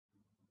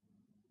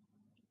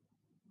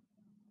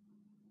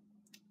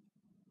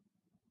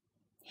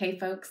Hey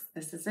folks,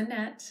 this is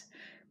Annette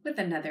with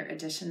another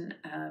edition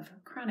of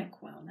Chronic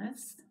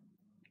Wellness.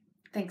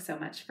 Thanks so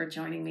much for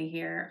joining me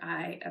here.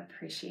 I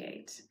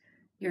appreciate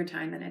your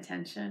time and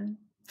attention.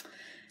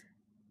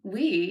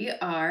 We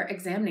are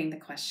examining the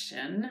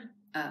question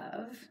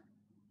of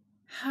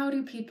how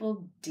do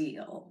people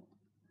deal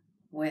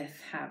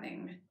with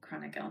having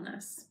chronic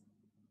illness?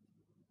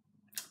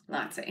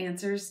 Lots of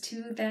answers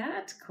to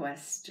that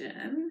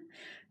question.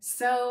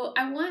 So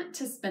I want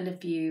to spend a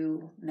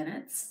few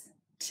minutes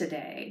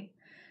today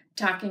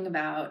talking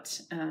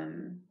about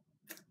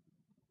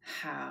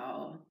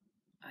how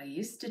I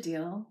used to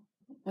deal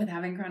with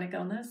having chronic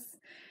illness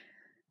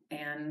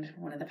and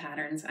one of the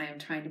patterns I am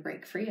trying to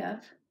break free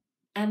of.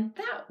 And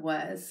that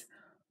was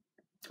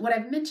what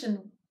I've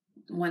mentioned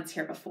once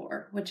here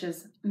before, which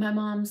is my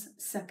mom's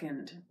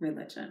second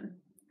religion.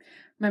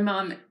 My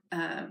mom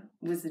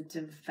was a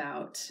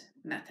devout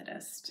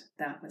Methodist.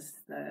 That was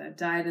the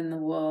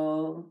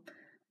dyed-in-the-wool,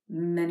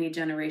 many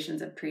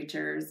generations of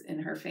preachers in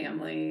her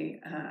family,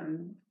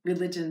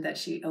 religion that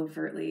she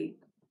overtly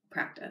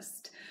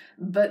practiced.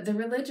 But the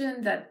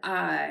religion that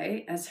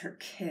I, as her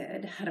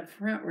kid, had a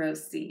front row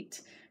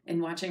seat in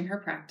watching her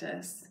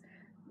practice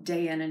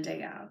day in and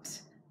day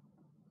out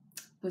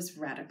was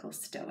radical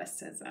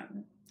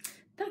Stoicism.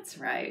 That's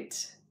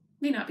right.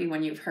 May not be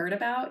one you've heard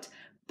about,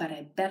 but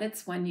I bet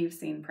it's one you've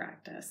seen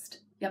practiced.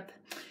 Yep.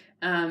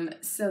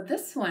 So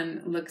this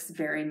one looks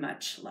very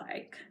much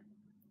like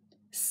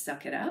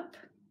suck it up,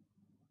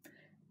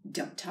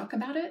 don't talk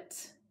about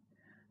it,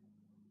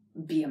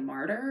 be a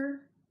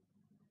martyr,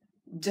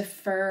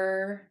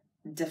 defer,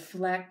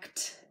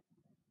 deflect,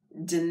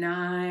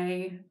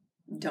 deny,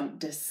 don't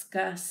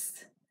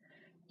discuss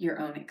your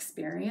own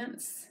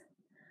experience.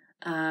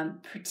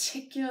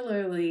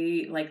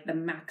 Particularly like the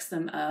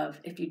maxim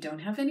of if you don't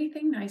have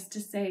anything nice to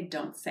say,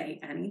 don't say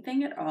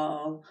anything at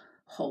all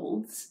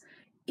holds,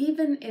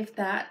 even if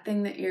that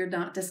thing that you're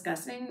not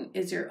discussing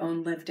is your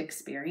own lived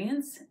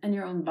experience and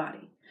your own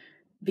body.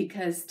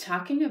 Because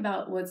talking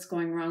about what's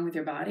going wrong with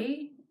your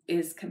body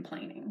is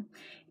complaining.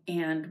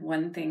 And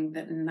one thing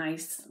that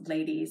nice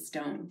ladies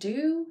don't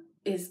do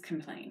is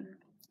complain.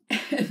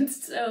 And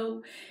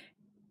so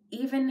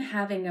even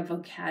having a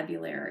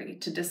vocabulary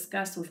to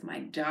discuss with my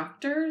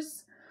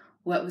doctors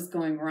what was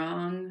going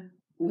wrong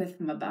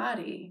with my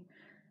body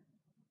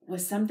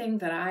was something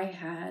that I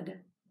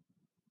had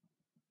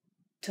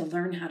to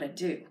learn how to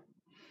do.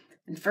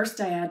 And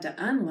first I had to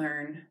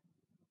unlearn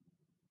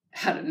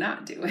how to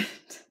not do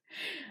it.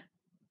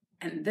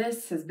 And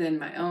this has been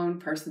my own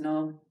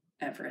personal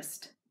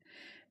Everest.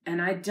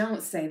 And I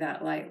don't say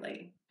that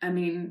lightly. I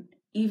mean,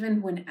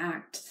 even when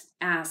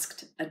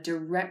asked a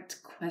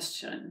direct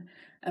question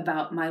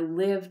about my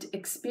lived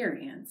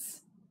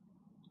experience,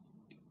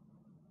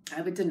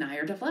 I would deny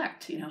or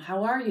deflect.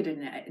 How are you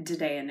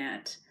today,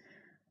 Annette?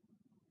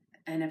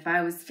 And if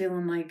I was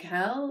feeling like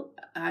hell,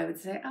 I would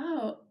say,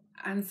 oh,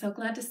 I'm so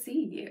glad to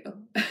see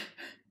you.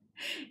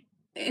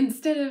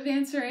 Instead of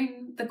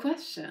answering the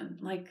question,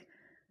 like,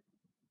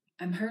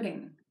 I'm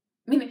hurting.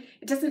 I mean,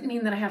 it doesn't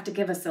mean that I have to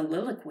give a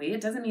soliloquy.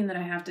 It doesn't mean that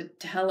I have to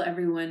tell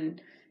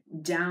everyone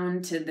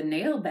down to the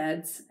nail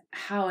beds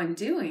how I'm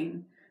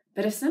doing.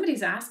 But if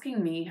somebody's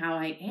asking me how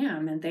I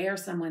am and they are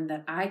someone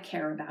that I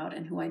care about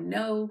and who I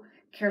know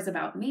cares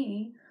about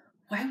me,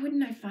 why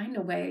wouldn't I find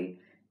a way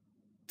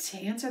to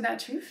answer that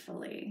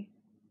truthfully?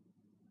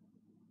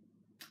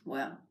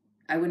 Well,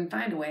 I wouldn't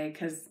find a way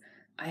because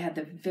I had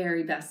the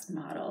very best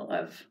model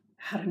of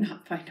how to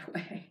not find a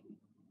way.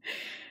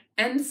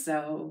 And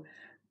so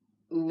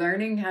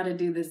learning how to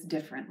do this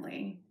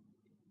differently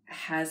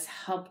has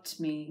helped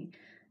me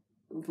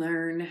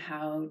learn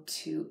how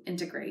to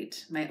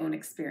integrate my own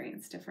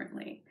experience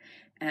differently.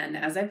 And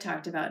as I've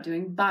talked about,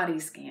 doing body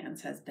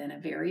scans has been a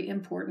very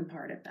important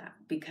part of that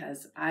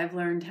because I've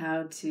learned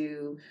how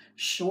to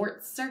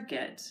short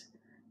circuit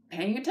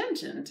paying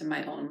attention to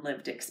my own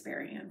lived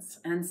experience.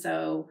 And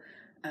so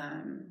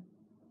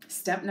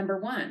step number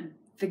 1,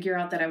 figure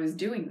out that I was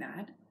doing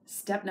that.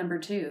 Step number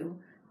 2,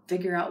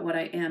 figure out what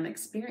I am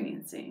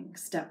experiencing.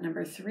 Step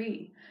number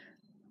 3,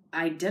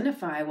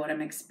 identify what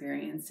I'm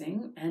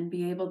experiencing and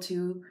be able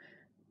to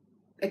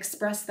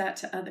express that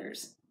to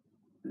others.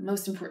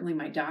 Most importantly,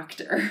 my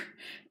doctor.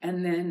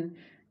 And then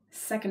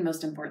second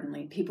most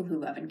importantly, people who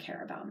love and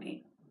care about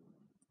me.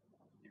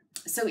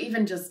 So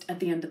even just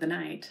at the end of the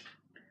night,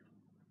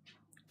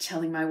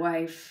 telling my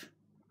wife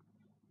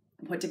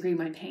what degree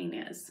my pain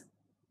is.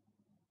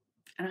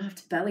 I don't have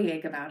to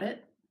bellyache about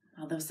it,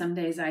 although some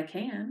days I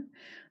can.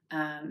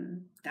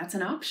 That's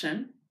an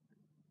option.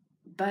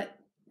 But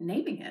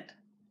naming it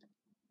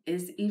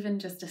is even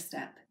just a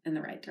step in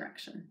the right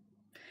direction.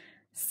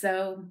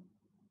 So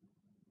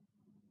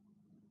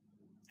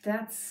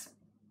that's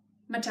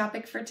my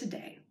topic for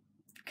today,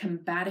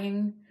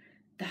 combating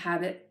the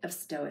habit of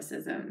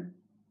stoicism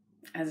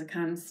as it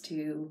comes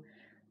to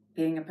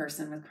being a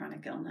person with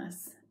chronic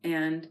illness.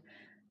 And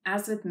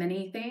as with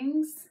many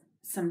things,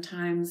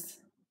 sometimes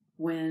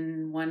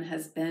when one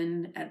has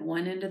been at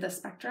one end of the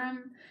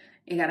spectrum,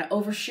 you got to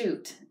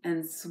overshoot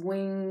and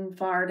swing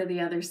far to the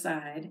other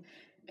side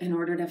in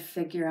order to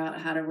figure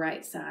out how to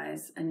right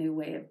size a new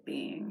way of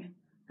being.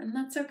 And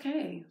that's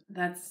okay.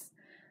 That's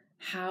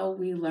how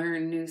we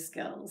learn new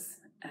skills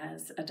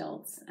as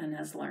adults and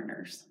as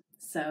learners.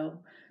 So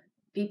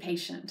be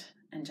patient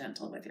and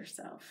gentle with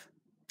yourself.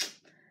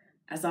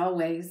 As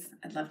always,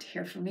 I'd love to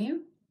hear from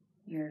you,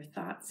 your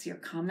thoughts, your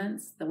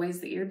comments, the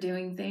ways that you're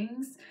doing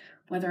things,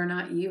 whether or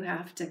not you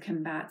have to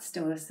combat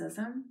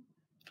Stoicism,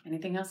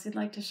 anything else you'd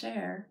like to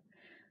share.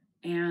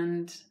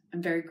 And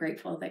I'm very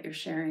grateful that you're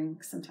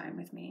sharing some time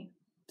with me.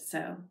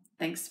 So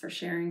thanks for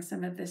sharing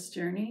some of this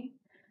journey.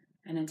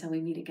 And until we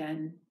meet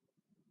again,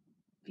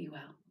 be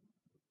well.